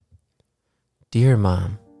Dear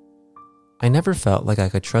Mom, I never felt like I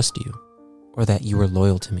could trust you or that you were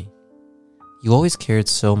loyal to me. You always cared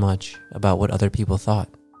so much about what other people thought.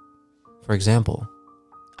 For example,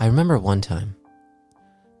 I remember one time,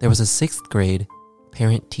 there was a 6th grade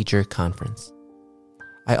parent-teacher conference.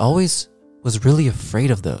 I always was really afraid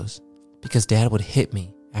of those because Dad would hit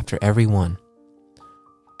me after every one.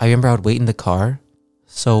 I remember I would wait in the car,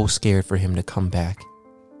 so scared for him to come back.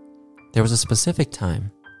 There was a specific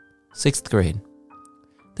time, 6th grade.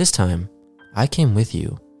 This time, I came with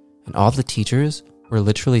you, and all the teachers were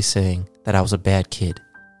literally saying that I was a bad kid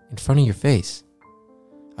in front of your face.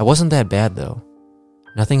 I wasn't that bad though,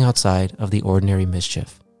 nothing outside of the ordinary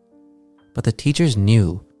mischief. But the teachers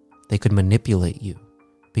knew they could manipulate you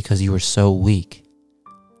because you were so weak.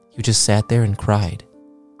 You just sat there and cried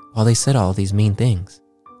while they said all these mean things.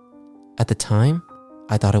 At the time,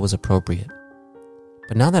 I thought it was appropriate.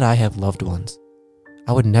 But now that I have loved ones,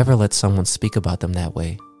 I would never let someone speak about them that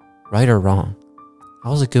way, right or wrong. I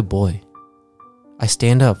was a good boy. I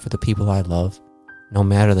stand up for the people I love, no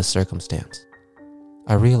matter the circumstance.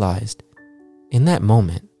 I realized, in that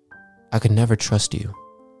moment, I could never trust you.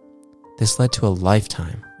 This led to a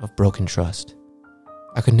lifetime of broken trust.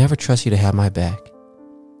 I could never trust you to have my back,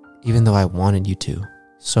 even though I wanted you to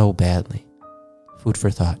so badly. Food for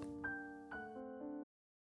thought.